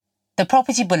The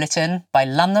Property Bulletin by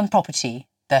London Property,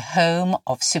 the home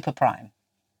of superprime.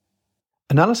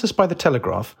 Analysis by The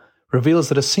Telegraph reveals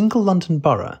that a single London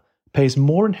borough pays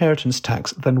more inheritance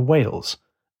tax than Wales,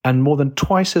 and more than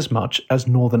twice as much as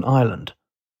Northern Ireland.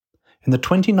 In the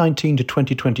 2019 to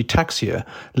 2020 tax year,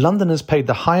 Londoners paid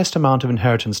the highest amount of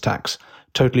inheritance tax,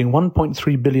 totalling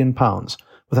 £1.3 billion,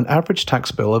 with an average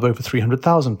tax bill of over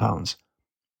 £300,000.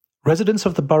 Residents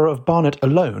of the borough of Barnet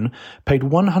alone paid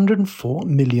 £104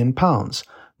 million,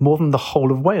 more than the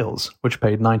whole of Wales, which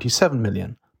paid £97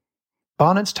 million.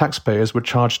 Barnet's taxpayers were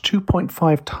charged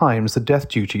 2.5 times the death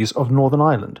duties of Northern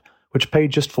Ireland, which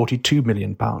paid just £42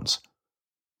 million.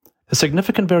 The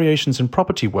significant variations in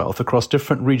property wealth across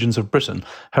different regions of Britain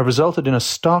have resulted in a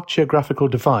stark geographical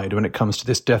divide when it comes to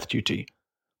this death duty.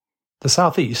 The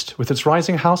South East, with its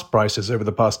rising house prices over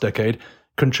the past decade,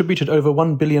 contributed over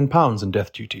 £1 billion in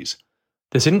death duties.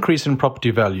 This increase in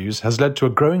property values has led to a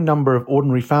growing number of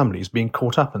ordinary families being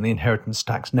caught up in the inheritance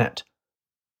tax net.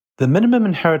 The minimum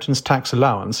inheritance tax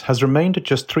allowance has remained at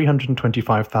just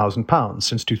 £325,000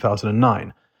 since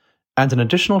 2009, and an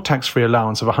additional tax-free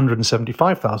allowance of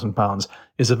 £175,000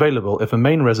 is available if a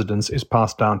main residence is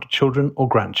passed down to children or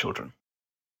grandchildren.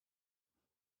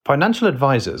 Financial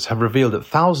advisors have revealed that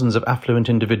thousands of affluent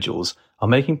individuals are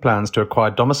making plans to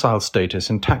acquire domicile status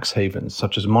in tax havens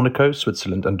such as Monaco,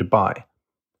 Switzerland and Dubai.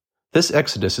 This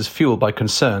exodus is fueled by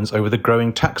concerns over the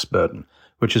growing tax burden,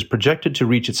 which is projected to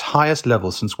reach its highest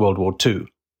level since World War II.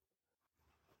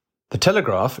 The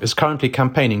Telegraph is currently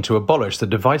campaigning to abolish the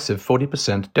divisive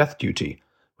 40% death duty,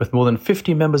 with more than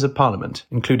 50 members of Parliament,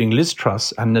 including Liz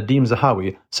Truss and Nadhim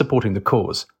Zahawi, supporting the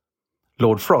cause.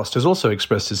 Lord Frost has also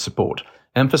expressed his support,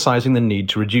 emphasising the need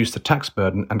to reduce the tax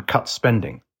burden and cut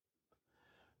spending.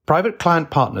 Private client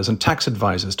partners and tax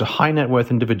advisors to high-net-worth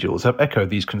individuals have echoed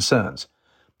these concerns.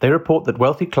 They report that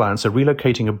wealthy clients are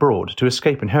relocating abroad to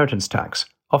escape inheritance tax,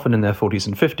 often in their 40s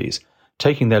and 50s,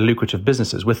 taking their lucrative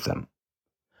businesses with them.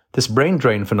 This brain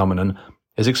drain phenomenon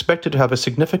is expected to have a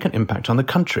significant impact on the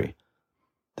country.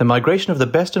 The migration of the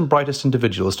best and brightest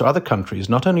individuals to other countries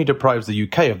not only deprives the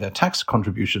UK of their tax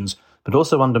contributions, but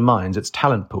also undermines its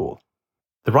talent pool.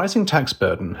 The rising tax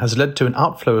burden has led to an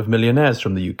outflow of millionaires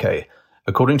from the UK,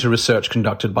 according to research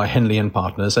conducted by Henley &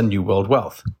 Partners and New World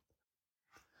Wealth.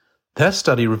 Their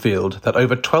study revealed that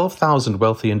over 12,000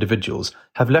 wealthy individuals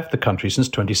have left the country since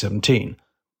 2017.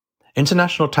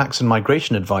 International tax and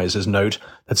migration advisors note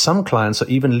that some clients are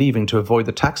even leaving to avoid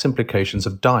the tax implications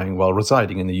of dying while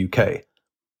residing in the UK.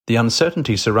 The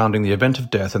uncertainty surrounding the event of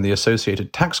death and the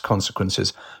associated tax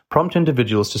consequences prompt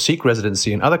individuals to seek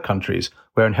residency in other countries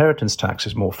where inheritance tax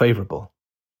is more favourable.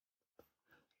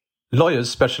 Lawyers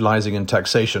specialising in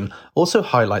taxation also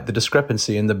highlight the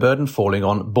discrepancy in the burden falling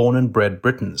on born and bred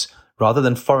Britons, rather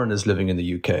than foreigners living in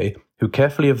the UK who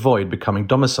carefully avoid becoming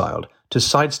domiciled to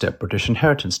sidestep British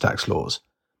inheritance tax laws.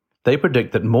 They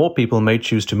predict that more people may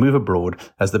choose to move abroad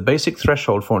as the basic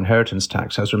threshold for inheritance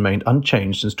tax has remained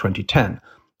unchanged since 2010,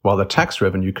 while the tax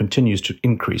revenue continues to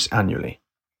increase annually.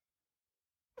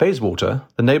 Bayswater,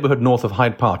 the neighbourhood north of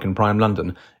Hyde Park in prime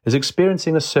London, is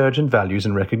experiencing a surge in values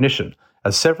and recognition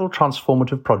as several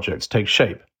transformative projects take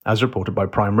shape, as reported by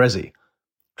Prime Resi.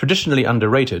 Traditionally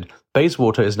underrated,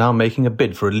 Bayswater is now making a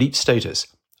bid for elite status,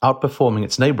 outperforming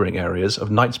its neighbouring areas of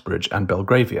Knightsbridge and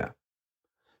Belgravia.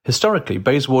 Historically,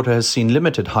 Bayswater has seen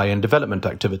limited high-end development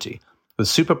activity, with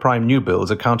superprime new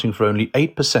builds accounting for only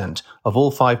 8% of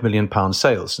all £5 million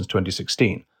sales since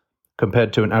 2016,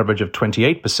 compared to an average of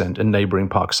 28% in neighbouring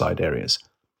Parkside areas.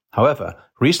 However,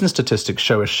 recent statistics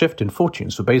show a shift in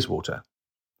fortunes for Bayswater.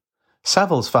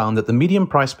 Savills found that the median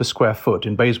price per square foot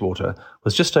in Bayswater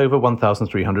was just over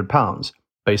 £1,300,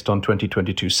 based on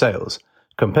 2022 sales,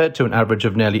 compared to an average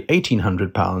of nearly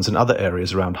 £1,800 in other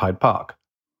areas around Hyde Park.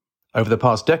 Over the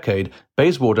past decade,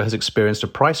 Bayswater has experienced a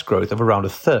price growth of around a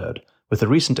third, with a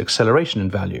recent acceleration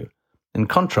in value. In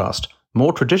contrast,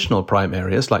 more traditional prime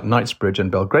areas like Knightsbridge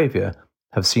and Belgravia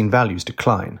have seen values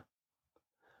decline.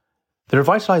 The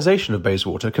revitalisation of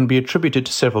Bayswater can be attributed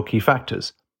to several key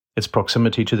factors. Its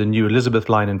proximity to the new Elizabeth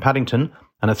Line in Paddington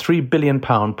and a £3 billion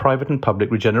private and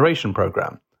public regeneration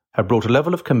programme have brought a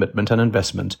level of commitment and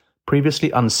investment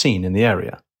previously unseen in the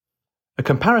area. A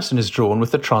comparison is drawn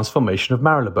with the transformation of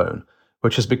Marylebone,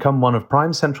 which has become one of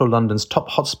prime central London's top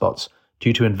hotspots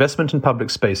due to investment in public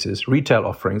spaces, retail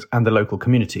offerings and the local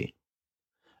community.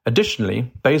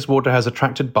 Additionally, Bayswater has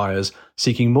attracted buyers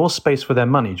seeking more space for their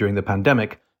money during the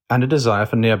pandemic and a desire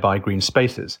for nearby green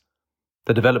spaces.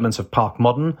 The developments of Park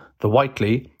Modern, the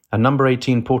Whiteley, and No.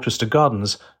 18 Porchester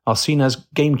Gardens are seen as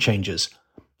game changers,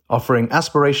 offering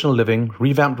aspirational living,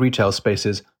 revamped retail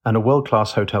spaces, and a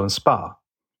world-class hotel and spa.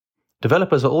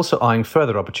 developers are also eyeing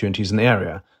further opportunities in the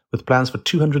area, with plans for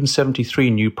 273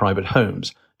 new private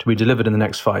homes to be delivered in the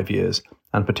next 5 years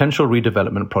and potential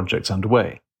redevelopment projects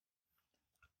underway.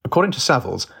 According to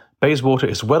Savills, Bayswater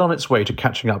is well on its way to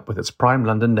catching up with its prime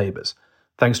London neighbours,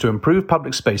 thanks to improved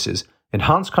public spaces,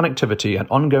 enhanced connectivity and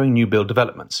ongoing new build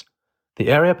developments. The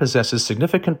area possesses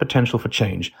significant potential for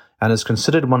change and is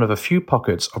considered one of a few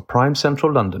pockets of prime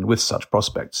central London with such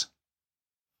prospects.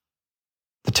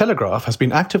 The Telegraph has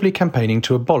been actively campaigning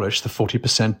to abolish the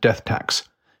 40% death tax,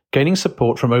 gaining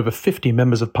support from over 50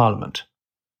 members of Parliament.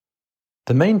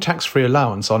 The main tax-free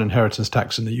allowance on inheritance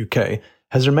tax in the UK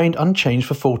has remained unchanged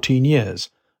for 14 years,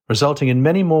 resulting in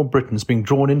many more Britons being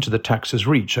drawn into the tax's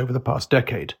reach over the past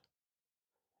decade.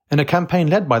 In a campaign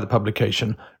led by the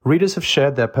publication, readers have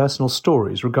shared their personal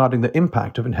stories regarding the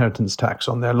impact of inheritance tax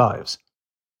on their lives.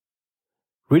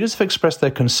 Readers have expressed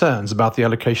their concerns about the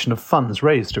allocation of funds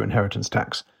raised through inheritance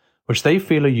tax, which they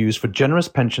feel are used for generous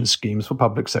pension schemes for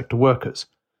public sector workers.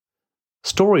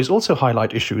 Stories also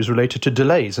highlight issues related to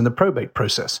delays in the probate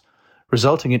process,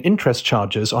 resulting in interest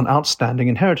charges on outstanding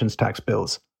inheritance tax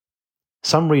bills.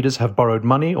 Some readers have borrowed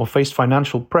money or faced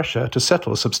financial pressure to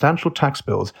settle substantial tax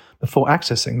bills before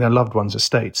accessing their loved ones'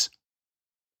 estates.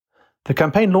 The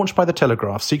campaign launched by The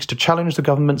Telegraph seeks to challenge the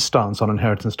government's stance on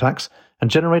inheritance tax and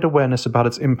generate awareness about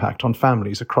its impact on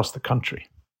families across the country.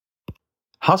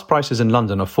 House prices in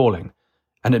London are falling,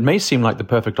 and it may seem like the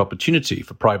perfect opportunity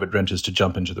for private renters to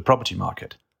jump into the property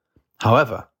market.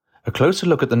 However, a closer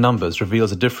look at the numbers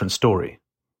reveals a different story.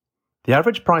 The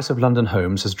average price of London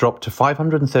homes has dropped to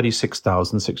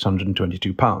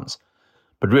 £536,622,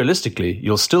 but realistically,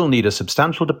 you'll still need a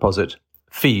substantial deposit,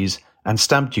 fees, and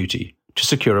stamp duty to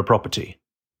secure a property.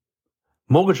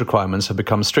 Mortgage requirements have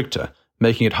become stricter,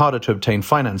 making it harder to obtain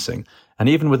financing, and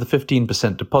even with a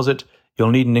 15% deposit,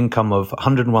 you'll need an income of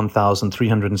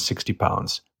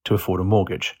 £101,360 to afford a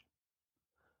mortgage.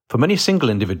 For many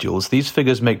single individuals, these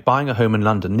figures make buying a home in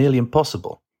London nearly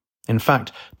impossible. In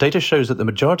fact, data shows that the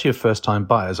majority of first-time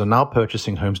buyers are now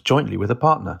purchasing homes jointly with a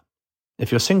partner.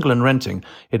 If you're single and renting,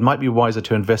 it might be wiser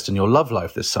to invest in your love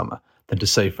life this summer than to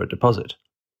save for a deposit.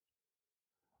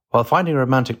 While finding a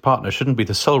romantic partner shouldn't be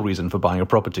the sole reason for buying a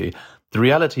property, the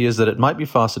reality is that it might be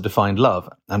faster to find love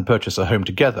and purchase a home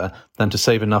together than to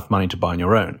save enough money to buy on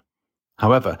your own.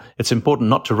 However, it's important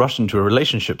not to rush into a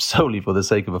relationship solely for the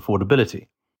sake of affordability.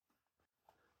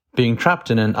 Being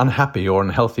trapped in an unhappy or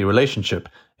unhealthy relationship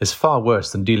is far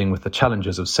worse than dealing with the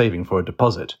challenges of saving for a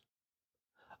deposit.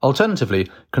 Alternatively,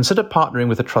 consider partnering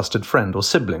with a trusted friend or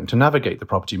sibling to navigate the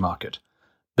property market.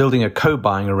 Building a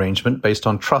co-buying arrangement based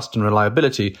on trust and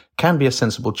reliability can be a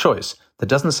sensible choice that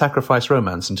doesn't sacrifice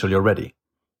romance until you're ready.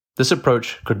 This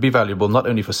approach could be valuable not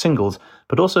only for singles,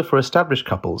 but also for established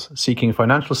couples seeking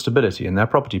financial stability in their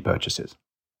property purchases.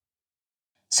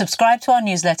 Subscribe to our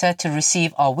newsletter to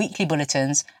receive our weekly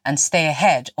bulletins and stay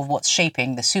ahead of what's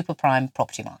shaping the super prime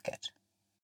property market.